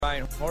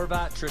Ryan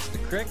Horvat,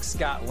 Trista Crick,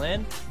 Scott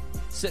Lynn.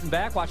 Sitting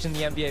back watching the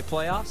NBA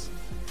playoffs.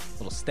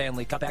 Little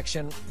Stanley Cup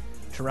action.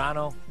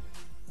 Toronto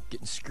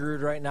getting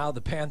screwed right now.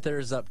 The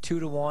Panthers up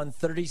 2-1.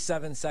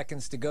 37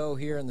 seconds to go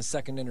here in the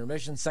second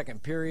intermission,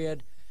 second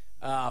period.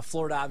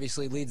 Florida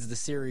obviously leads the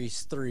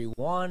series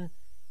 3-1.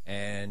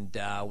 And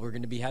we're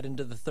going to be heading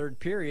to the third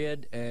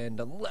period.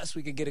 And unless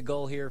we could get a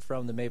goal here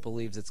from the Maple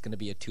Leafs, it's going to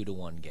be a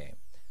 2-1 game.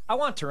 I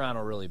want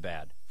Toronto really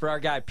bad. For our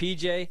guy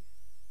PJ,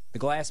 the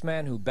glass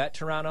man who bet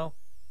Toronto.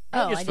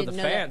 Not just for the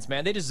fans,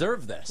 man. They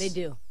deserve this. They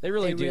do. They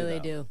really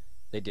do.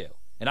 They do.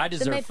 And I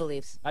deserve the Maple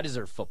Leafs. I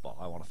deserve football.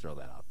 I want to throw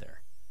that out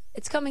there.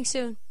 It's coming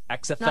soon.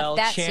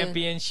 XFL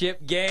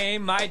championship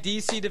game. My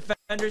DC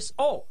Defenders.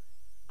 Oh,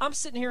 I'm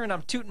sitting here and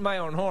I'm tooting my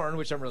own horn,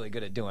 which I'm really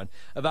good at doing,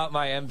 about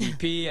my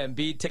MVP and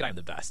ticket. I'm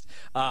the best.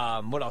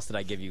 What else did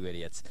I give you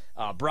idiots?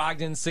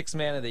 Brogdon, 6th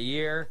man of the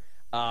year.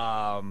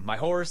 My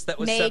horse that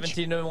was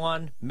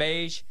 17-1.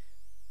 Mage.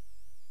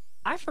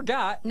 I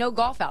forgot. No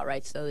golf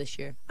outrights, though, this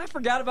year. I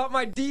forgot about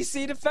my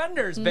DC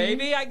Defenders,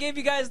 baby. I gave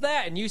you guys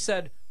that. And you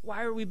said,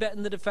 why are we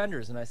betting the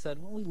Defenders? And I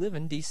said, well, we live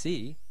in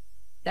DC.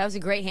 That was a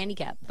great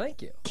handicap.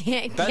 Thank you.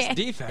 Best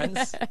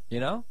defense,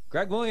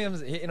 Greg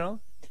Williams,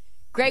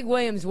 Greg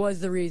Williams was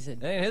the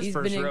reason. His He's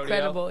first been rodeo.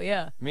 incredible,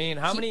 yeah. I mean,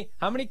 how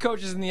many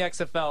coaches in the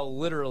XFL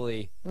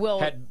literally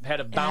had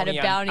a bounty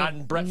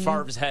on Brett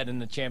Favre's head in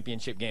the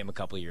championship game a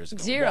couple of years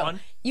ago? 0. One?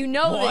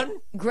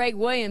 That Greg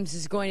Williams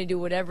is going to do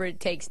whatever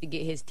it takes to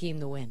get his team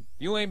the win.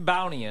 You ain't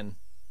bountying.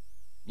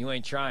 You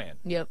ain't trying.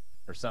 Yep.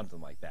 Or something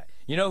like that.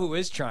 You know who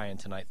is trying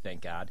tonight,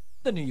 thank God?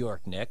 The New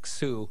York Knicks,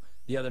 who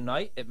the other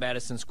night at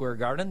Madison Square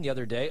Garden, the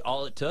other day,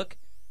 all it took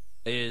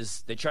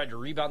is they tried to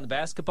rebound the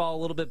basketball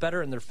a little bit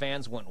better, and their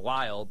fans went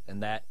wild,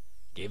 and that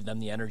gave them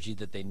the energy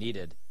that they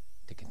needed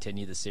to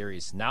continue the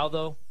series. Now,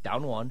 though,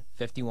 down 1,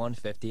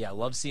 51-50. I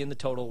love seeing the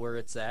total where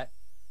it's at.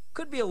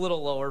 Could be a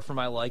little lower for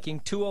my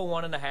liking.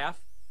 201.5,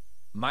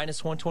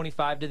 minus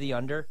 125 to the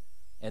under,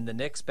 and the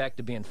Knicks back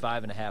to being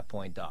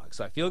 5.5-point dogs.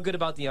 So I feel good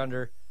about the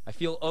under. I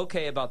feel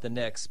okay about the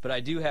Knicks, but I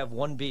do have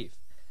one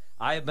beef.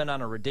 I have been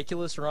on a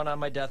ridiculous run on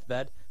my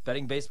deathbed,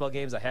 betting baseball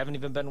games I haven't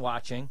even been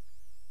watching.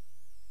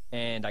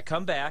 And I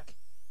come back,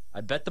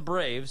 I bet the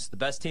Braves, the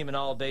best team in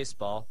all of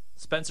baseball.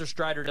 Spencer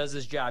Strider does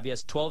his job. He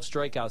has 12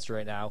 strikeouts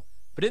right now.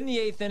 But in the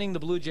 8th inning, the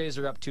Blue Jays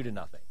are up 2-0.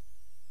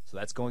 So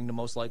that's going to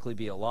most likely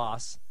be a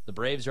loss. The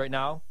Braves right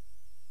now,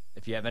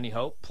 if you have any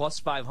hope, plus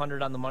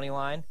 500 on the money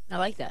line. I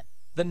like that.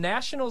 The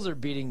Nationals are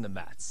beating the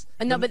Mets.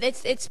 No, but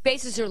it's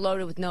bases are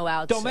loaded with no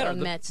outs. Don't matter.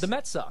 The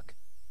Mets suck.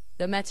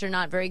 The Mets are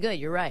not very good.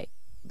 You're right,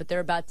 but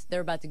they're about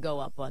to go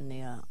up on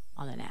the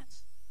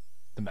Nats.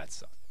 The Mets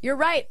suck. You're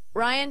right,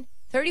 Ryan.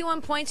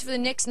 31 points for the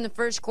Knicks in the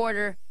first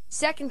quarter.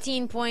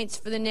 17 points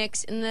for the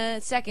Knicks in the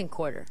second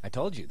quarter. I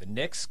told you, the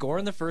Knicks score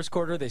in the first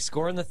quarter, they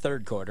score in the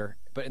third quarter,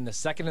 but in the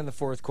second and the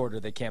fourth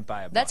quarter, they can't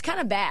buy a buck. That's kind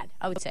of bad,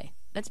 I would say.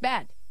 That's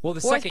bad. Well, the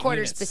fourth second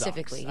quarter unit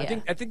specifically, sucks. yeah.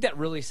 I think that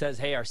really says,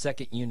 hey, our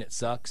second unit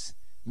sucks.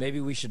 Maybe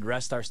we should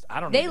rest our. I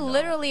don't know. They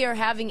literally are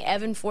having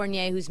Evan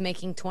Fournier, who's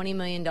making $20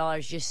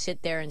 million, just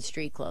sit there in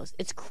street clothes.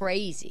 It's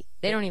crazy.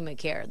 They don't even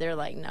care. They're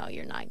like, no,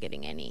 you're not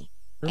getting any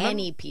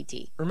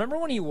PT. Remember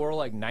when he wore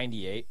like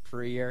 98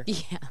 for a year?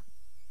 Yeah.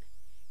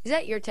 Is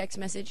that your text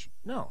message?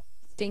 No.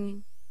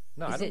 Stinging?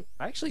 No, I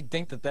actually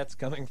think that that's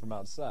coming from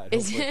outside.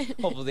 Is it?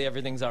 Hopefully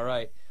everything's all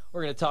right.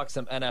 We're going to talk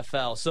some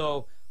NFL.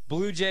 So,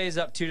 Blue Jays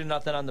up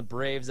 2-0 on the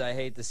Braves. I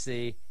hate to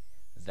see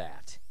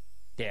that.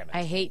 Damn it.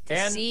 I hate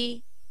to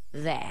see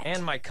that.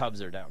 And my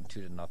Cubs are down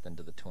 2-0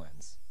 to the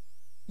Twins.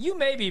 You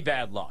may be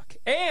bad luck.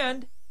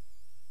 And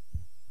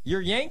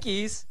your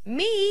Yankees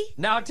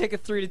now take a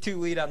 3-2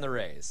 lead on the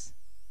Rays.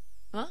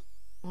 Well,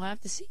 we'll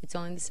have to see. It's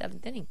only the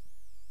 7th inning.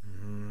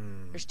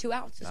 There's 2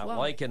 outs as well. Not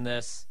liking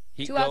this.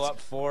 Heat 2 go outs. up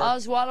 4.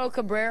 Oswaldo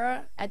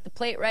Cabrera at the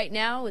plate right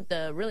now with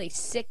the really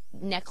sick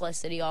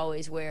necklace that he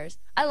always wears.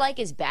 I like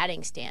his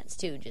batting stance,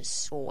 too.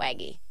 Just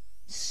swaggy.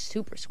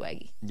 Super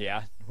swaggy.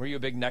 Yeah. Were you a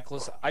big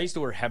necklace? I used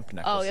to wear hemp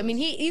necklaces. Oh, I mean,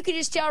 you could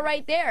just tell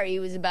right there he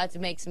was about to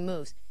make some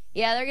moves.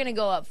 Yeah, they're going to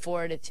go up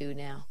 4-2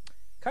 now.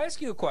 Can I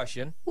ask you a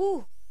question?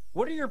 Ooh.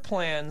 What are your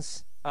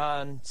plans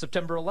on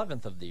September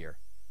 11th of the year?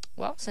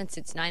 Well, since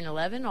it's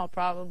 9/11, I'll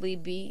probably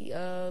be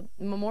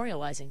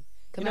memorializing,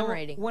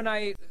 commemorating. You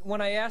know,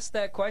 when I asked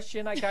that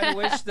question, I kind of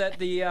wish that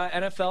the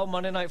NFL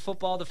Monday Night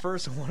Football, the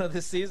first one of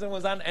the season,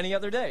 was on any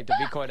other day, to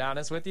be quite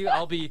honest with you.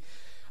 I'll be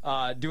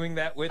doing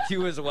that with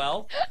you as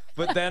well.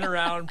 But then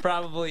around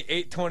probably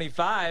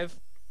 8:25,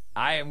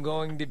 I am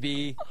going to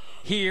be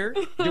here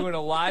doing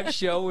a live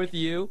show with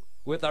you,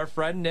 with our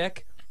friend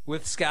Nick,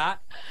 with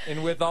Scott,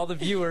 and with all the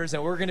viewers,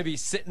 and we're going to be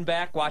sitting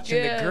back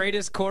watching the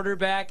greatest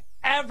quarterback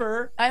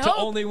ever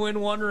only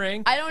win one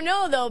ring. I don't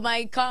know, though.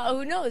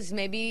 Who knows?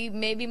 Maybe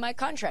my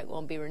contract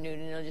won't be renewed,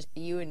 and it'll just be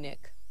you and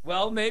Nick.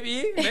 Well, maybe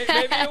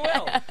it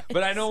will.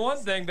 But I know one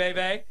thing,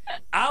 baby.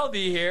 I'll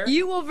be here.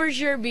 You will for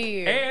sure be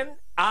here. And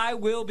I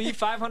will be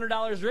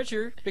 $500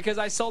 richer because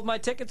I sold my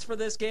tickets for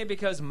this game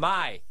because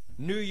my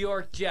New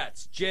York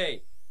Jets,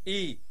 Jets,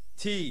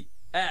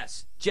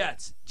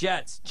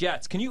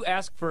 Jets. Can you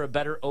ask for a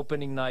better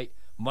opening night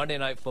Monday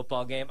Night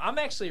Football game. I'm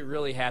actually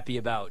really happy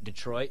about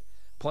Detroit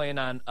playing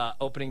on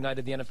opening night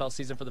of the NFL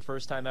season for the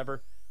first time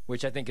ever,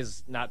 which I think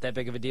is not that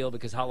big of a deal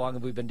because how long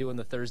have we been doing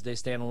the Thursday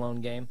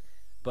standalone game?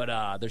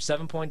 But they're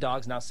 7-point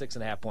dogs, now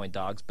 6.5-point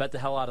dogs. Bet the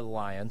hell out of the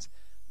Lions.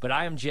 But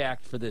I am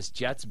jacked for this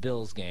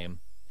Jets-Bills game.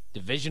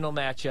 Divisional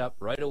matchup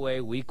right away,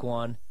 week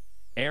 1.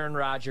 Aaron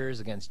Rodgers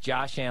against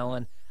Josh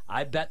Allen.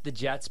 I bet the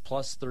Jets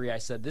 +3. I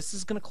said this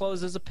is going to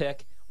close as a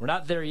pick. We're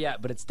not there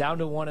yet, but it's down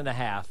to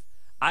 1.5.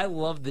 I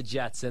love the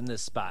Jets in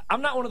this spot.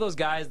 I'm not one of those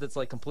guys that's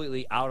like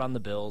completely out on the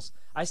Bills.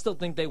 I still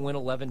think they win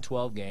 11,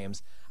 12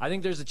 games. I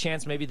think there's a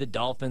chance maybe the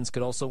Dolphins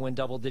could also win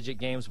double-digit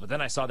games, but then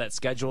I saw that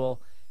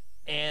schedule,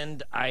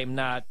 and I'm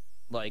a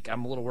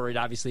little worried,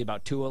 obviously,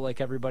 about Tua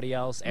like everybody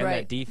else and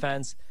that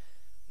defense.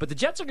 But the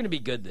Jets are going to be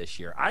good this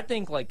year. I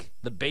think,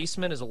 the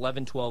basement is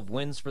 11, 12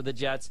 wins for the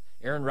Jets.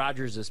 Aaron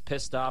Rodgers is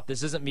pissed off.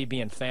 This isn't me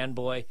being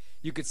fanboy.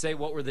 You could say,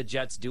 what were the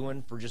Jets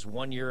doing for just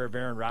 1 year of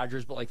Aaron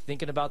Rodgers? But,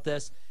 thinking about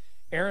this,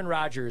 Aaron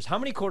Rodgers, how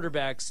many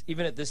quarterbacks,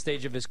 even at this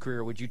stage of his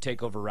career, would you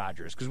take over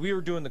Rodgers? Because we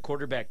were doing the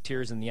quarterback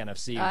tiers in the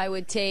NFC. I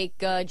would take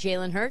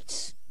Jalen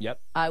Hurts. Yep.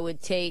 I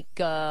would take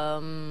Patrick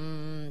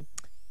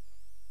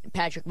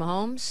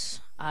Mahomes.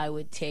 I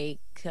would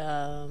take who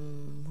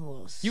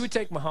else? You would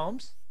take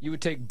Mahomes. You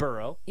would take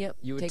Burrow. Yep.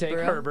 You would take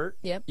Herbert.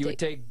 Yep. You would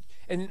take,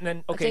 and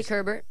then I'll take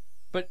Herbert.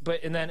 But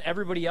and then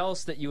everybody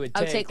else that you would take.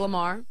 I would take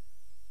Lamar.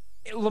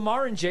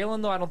 Lamar and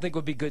Jalen, though, I don't think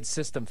would be good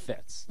system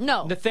fits.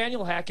 No.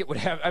 Nathaniel Hackett would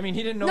have. I mean,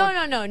 he didn't know. No.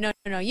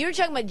 You're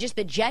talking about just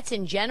the Jets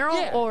in general,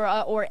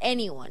 or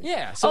anyone.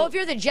 Yeah. So, if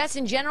you're the Jets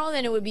in general,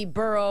 then it would be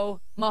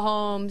Burrow,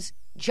 Mahomes,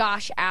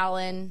 Josh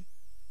Allen,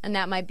 and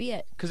that might be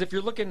it. Because if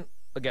you're looking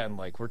again,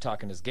 we're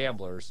talking as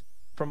gamblers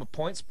from a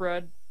point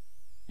spread,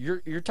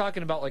 you're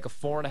talking about a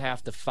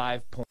 4.5 to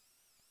 5 point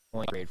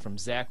grade from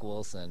Zach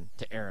Wilson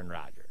to Aaron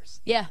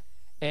Rodgers. Yeah.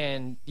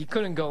 And you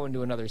couldn't go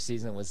into another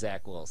season with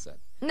Zach Wilson.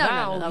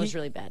 No, that was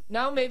really bad.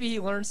 Now maybe he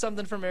learned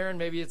something from Aaron.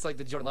 Maybe it's like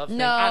the Jordan Love thing.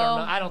 No. I don't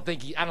know.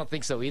 I don't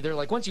think so either.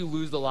 Once you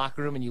lose the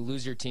locker room and you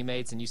lose your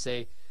teammates and you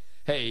say,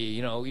 hey,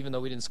 even though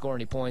we didn't score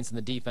any points and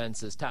the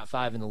defense is top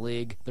 5 in the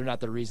league, they're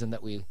not the reason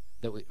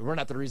we're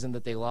not the reason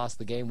that they lost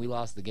the game. We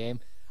lost the game.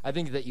 I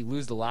think that you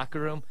lose the locker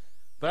room,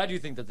 but I do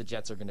think that the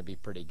Jets are going to be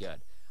pretty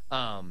good.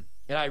 And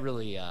I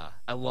really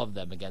I love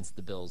them against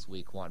the Bills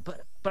week 1.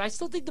 But I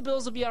still think the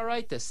Bills will be all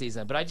right this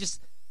season. But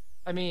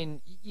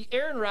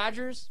Aaron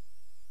Rodgers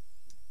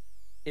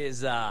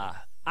is I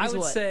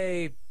would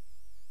say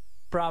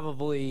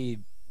probably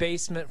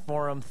basement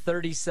for him,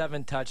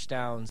 37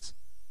 touchdowns,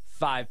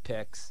 5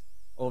 picks,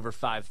 over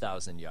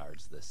 5,000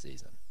 yards this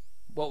season.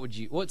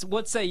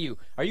 What say you?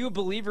 Are you a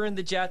believer in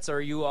the Jets, or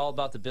are you all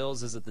about the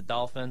Bills? Is it the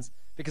Dolphins?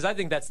 Because I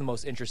think that's the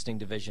most interesting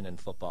division in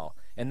football,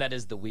 and that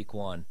is the week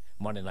 1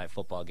 Monday Night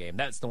Football game.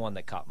 That's the one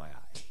that caught my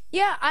eye.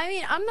 Yeah,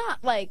 I'm not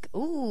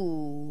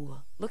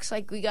looks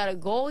like we got a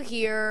goal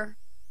here.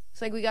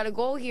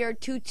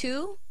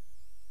 2-2.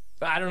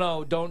 I don't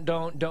know.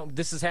 Don't.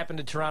 This has happened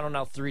to Toronto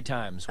now 3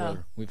 times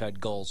where we've had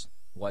goals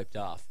wiped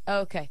off.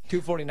 Okay.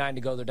 2:49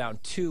 to go. They're down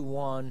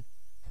 2-1.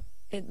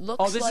 It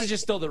looks this is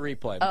just still the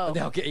replay. Oh.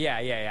 Okay,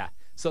 yeah.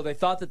 So they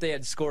thought that they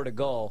had scored a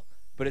goal,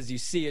 but as you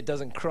see, it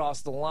doesn't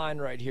cross the line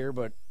right here,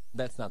 but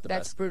that's not the best.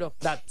 That's brutal.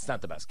 That's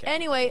not the best case.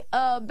 Anyway,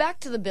 back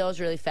to the Bills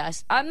really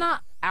fast. I'm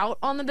not out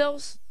on the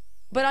Bills,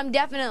 but I'm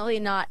definitely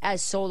not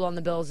as sold on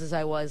the Bills as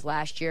I was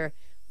last year.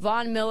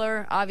 Von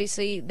Miller,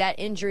 obviously, that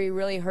injury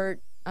really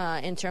hurt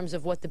in terms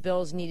of what the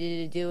Bills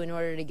needed to do in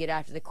order to get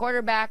after the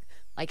quarterback.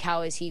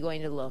 How is he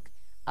going to look?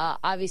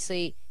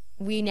 Obviously,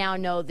 we now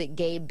know that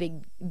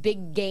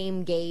big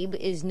game Gabe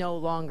is no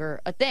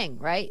longer a thing,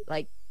 right?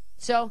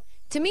 So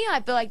to me, I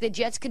feel like the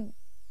Jets could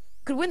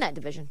win that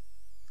division.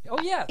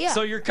 Oh, yeah.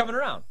 So you're coming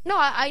around. No,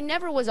 I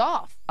never was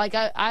off.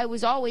 I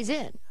was always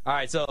in. All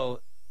right, so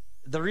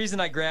the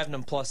reason I grabbed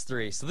them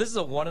 +3, so this is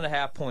a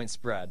 1.5 point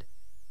spread.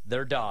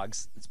 They're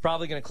dogs. It's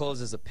probably going to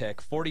close as a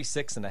pick,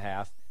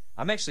 46.5.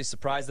 I'm actually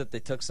surprised that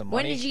they took some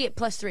money. When did you get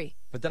 +3?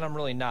 But then I'm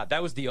really not.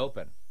 That was the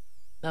open.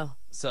 Oh.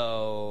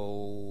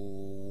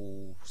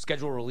 So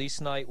schedule release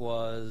night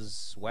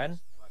was when?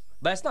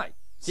 Last night.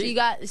 So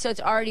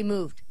it's already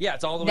moved. Yeah,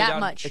 it's all the way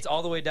down. Much. It's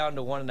all the way down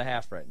to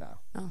 1.5 right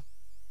now. Oh.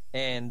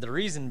 And the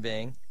reason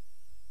being,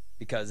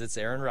 because it's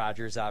Aaron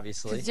Rodgers,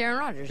 obviously. It's Aaron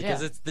Rodgers,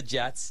 because it's the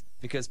Jets.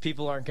 Because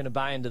people aren't going to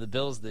buy into the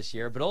Bills this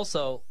year. But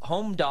also,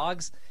 home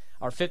dogs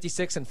are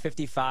 56 and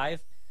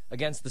 55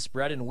 against the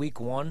spread in week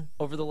 1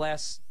 over the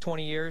last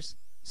 20 years.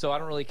 So I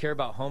don't really care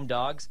about home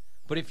dogs.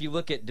 But if you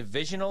look at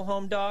divisional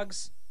home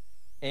dogs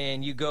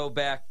and you go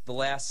back the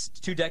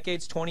last 2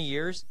 decades, 20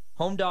 years,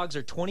 home dogs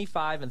are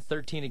 25 and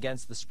 13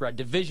 against the spread,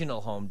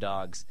 divisional home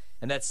dogs.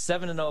 And that's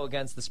 7-0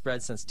 against the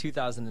spread since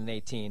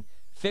 2018,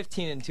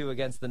 15-2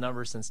 against the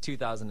number since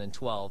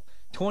 2012,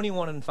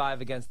 21-5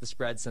 against the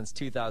spread since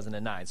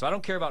 2009. So I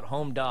don't care about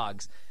home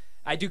dogs.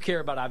 I do care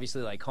about,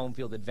 obviously, home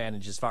field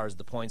advantage as far as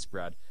the point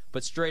spread.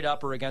 But straight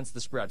up or against the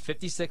spread,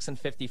 56 and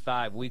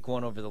 55 week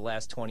 1 over the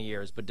last 20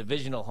 years. But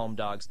divisional home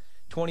dogs,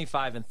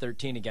 25 and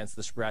 13 against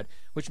the spread,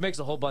 which makes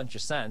a whole bunch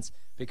of sense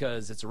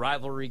because it's a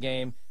rivalry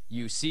game.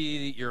 You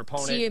see your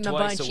opponent See him a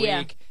twice bunch, a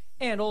week,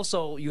 yeah. and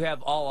also you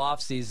have all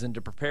offseason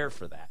to prepare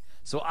for that.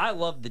 So I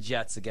love the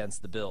Jets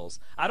against the Bills.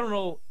 I don't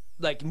know,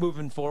 like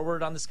moving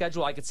forward on the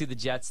schedule, I could see the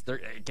Jets.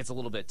 It gets a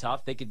little bit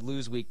tough. They could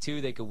lose week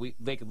 2. They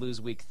could lose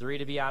week 3,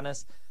 to be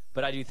honest.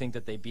 But I do think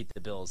that they beat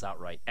the Bills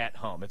outright at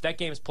home. If that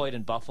game's played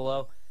in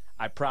Buffalo,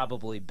 I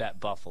probably bet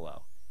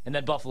Buffalo. And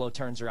then Buffalo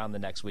turns around the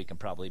next week and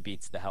probably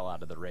beats the hell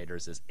out of the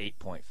Raiders as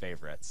 8-point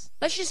favorites.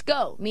 Let's just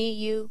go. Me,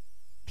 you,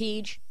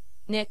 Peach,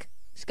 Nick,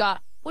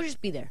 Scott. We'll just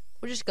be there.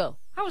 We'll just go.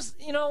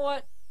 You know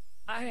what?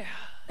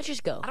 Let's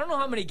just go. I don't know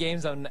how many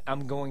games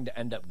I'm going to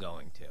end up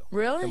going to.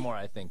 Really? The more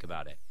I think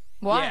about it.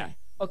 Why? Yeah.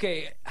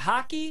 Okay,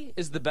 hockey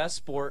is the best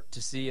sport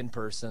to see in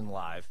person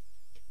live.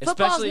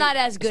 Football's not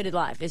as good at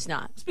live. It's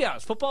not. Let's be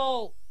honest.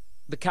 Football,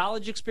 the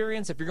college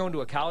experience, if you're going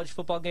to a college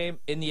football game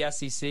in the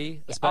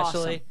SEC,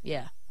 especially, awesome.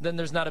 Yeah. then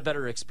there's not a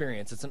better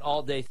experience. It's an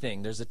all-day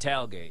thing. There's a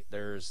tailgate.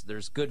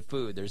 There's good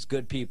food. There's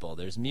good people.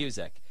 There's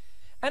music.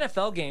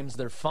 NFL games,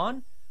 they're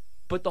fun,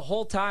 but the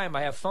whole time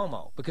I have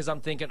FOMO because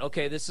I'm thinking,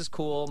 okay, this is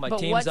cool. My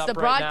team's what's up the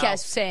right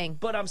broadcast now. saying?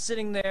 But I'm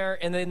sitting there,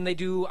 and then they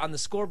do on the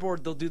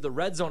scoreboard. They'll do the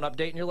red zone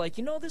update, and you're like,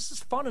 this is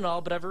fun and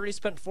all, but I've already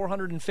spent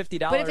 $450.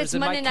 But if it's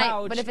and Monday my night,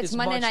 couch but if it's is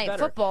Monday much night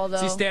better. football, though,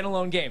 see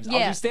standalone games. Yeah.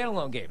 I'll do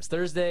standalone games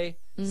Thursday,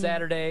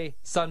 Saturday,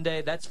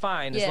 Sunday. That's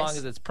fine as long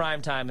as it's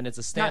prime time and it's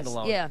a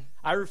standalone. Yeah.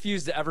 I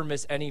refuse to ever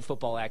miss any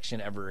football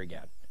action ever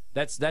again.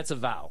 That's a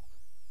vow.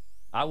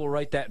 I will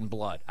write that in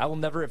blood. I will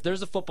never. If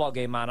there's a football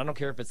game on, I don't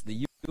care if it's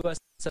the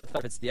USFL,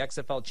 if it's the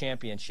XFL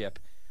championship,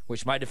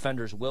 which my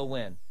Defenders will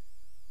win.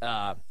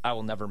 I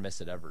will never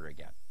miss it ever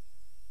again.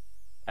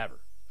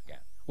 Ever again.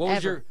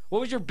 What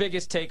was your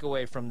biggest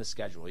takeaway from the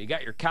schedule? You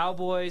got your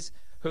Cowboys,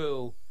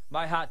 who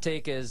my hot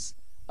take is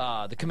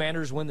the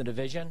Commanders win the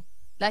division.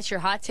 That's your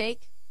hot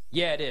take?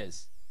 Yeah, it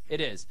is.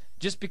 It is.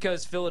 Just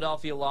because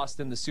Philadelphia lost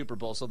in the Super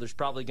Bowl, so there's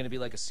probably going to be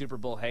like a Super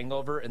Bowl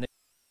hangover, and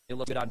they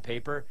look good on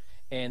paper,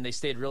 and they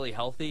stayed really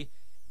healthy.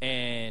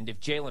 And if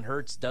Jalen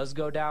Hurts does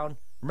go down,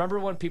 remember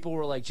when people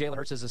were like, Jalen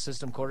Hurts is a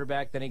system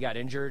quarterback, then he got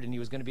injured, and he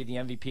was going to be the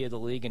MVP of the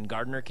league, and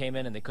Gardner came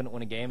in, and they couldn't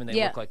win a game, and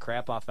they looked like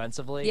crap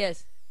offensively?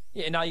 Yes.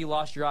 Yeah, and now you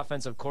lost your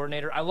offensive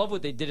coordinator. I love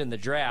what they did in the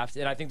draft,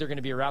 and I think they're going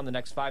to be around the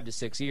next 5 to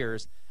 6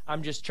 years.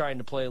 I'm just trying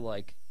to play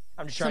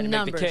I'm just trying to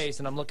make the case,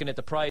 and I'm looking at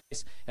the price,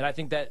 and I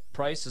think that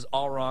price is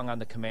all wrong on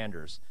the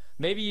Commanders.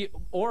 Maybe,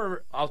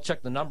 or I'll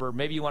check the number,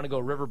 maybe you want to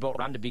go Riverboat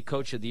Ron to be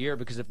coach of the year,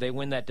 because if they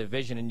win that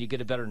division and you get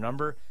a better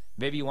number,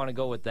 maybe you want to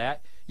go with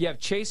that. You have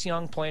Chase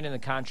Young playing in the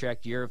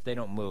contract year if they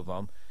don't move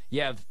him.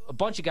 You have a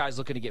bunch of guys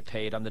looking to get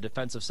paid on the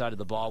defensive side of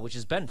the ball, which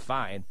has been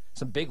fine.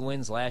 Some big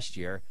wins last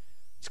year.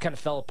 Just kind of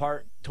fell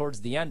apart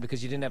towards the end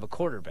because you didn't have a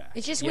quarterback.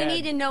 It's just we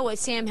need to know what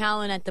Sam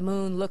Howland at the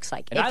Moon looks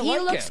like. If he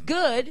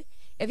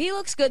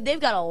looks good, they've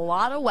got a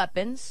lot of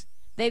weapons.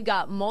 They've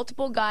got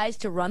multiple guys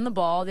to run the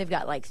ball. They've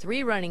got like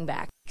 3 running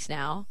backs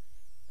now.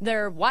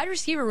 Their wide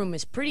receiver room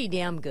is pretty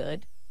damn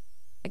good.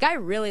 Like, I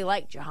really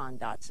like Jahan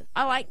Dotson.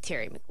 I like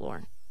Terry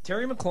McLaurin.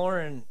 Terry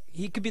McLaurin,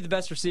 he could be the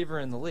best receiver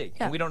in the league.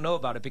 Yeah. And we don't know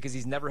about it because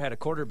he's never had a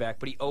quarterback,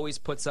 but he always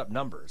puts up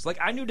numbers. Like,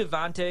 I knew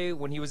Devontae,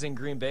 when he was in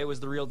Green Bay, was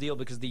the real deal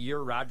because the year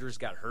Rodgers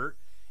got hurt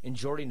and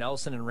Jordy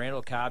Nelson and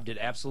Randall Cobb did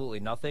absolutely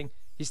nothing.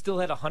 He still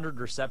had 100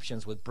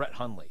 receptions with Brett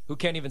Hundley, who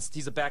can't even –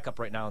 he's a backup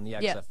right now in the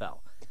XFL.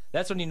 Yeah.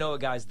 That's when you know a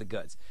guy's the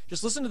goods.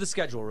 Just listen to the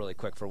schedule really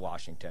quick for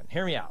Washington.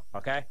 Hear me out,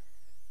 okay?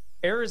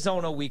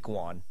 Arizona week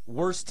 1,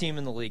 worst team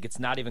in the league. It's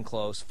not even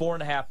close.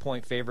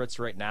 4.5-point favorites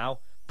right now.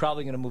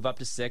 Probably going to move up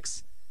to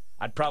 6.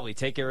 I'd probably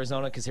take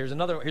Arizona because here's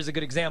a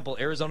good example.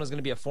 Arizona's going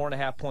to be a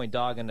 4.5-point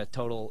dog, and the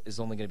total is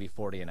only going to be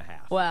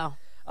 40.5.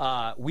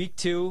 Wow. Week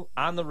 2,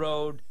 on the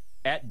road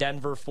at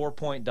Denver,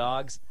 4-point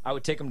dogs. I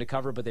would take them to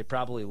cover, but they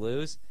probably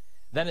lose.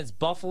 Then it's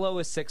Buffalo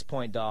as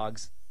 6-point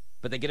dogs,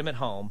 but they get them at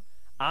home.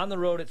 On the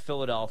road at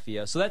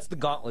Philadelphia. So that's the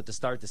gauntlet to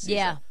start the season.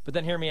 Yeah. But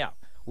then hear me out.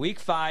 Week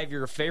 5,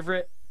 you're a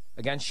favorite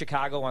against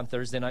Chicago on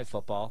Thursday Night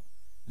Football.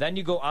 Then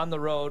you go on the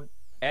road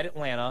at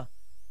Atlanta,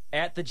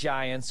 at the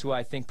Giants, who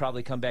I think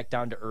probably come back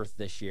down to earth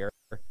this year.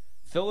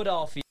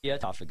 Philadelphia,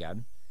 tough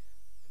again.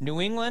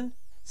 New England,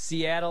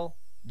 Seattle,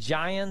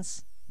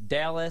 Giants,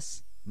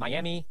 Dallas,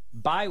 Miami,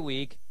 bye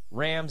week,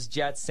 Rams,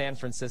 Jets, San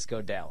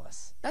Francisco,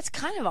 Dallas. That's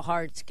kind of a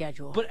hard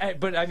schedule.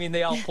 But I mean,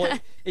 they all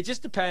play. It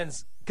just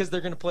depends because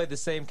they're going to play the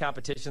same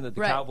competition that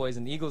the Cowboys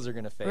and the Eagles are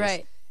going to face.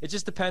 Right. It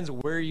just depends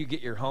where you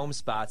get your home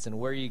spots and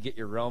where you get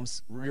your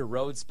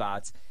road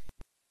spots.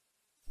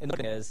 And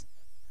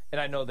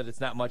I know that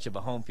it's not much of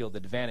a home field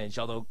advantage,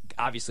 although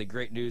obviously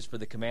great news for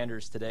the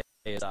Commanders today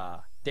is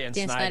Dan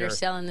Snyder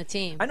selling the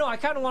team. I know. I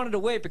kind of wanted to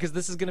wait because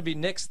this is going to be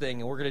Nick's thing,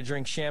 and we're going to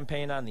drink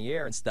champagne on the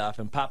air and stuff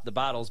and pop the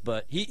bottles.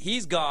 But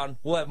he's gone.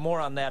 We'll have more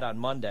on that on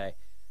Monday.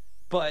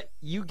 But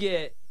you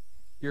get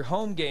your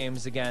home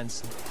games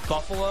against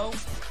Buffalo.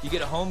 You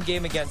get a home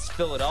game against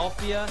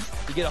Philadelphia.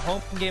 You get a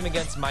home game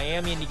against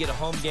Miami, and you get a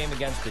home game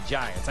against the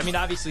Giants. I mean,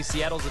 obviously,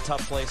 Seattle's a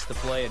tough place to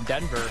play, and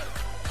Denver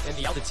in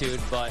the altitude,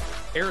 but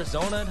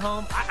Arizona at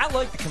home, I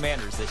like the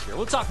Commanders this year.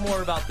 We'll talk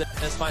more about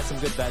this, find some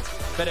good bets.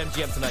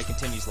 BetMGM tonight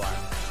continues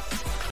live.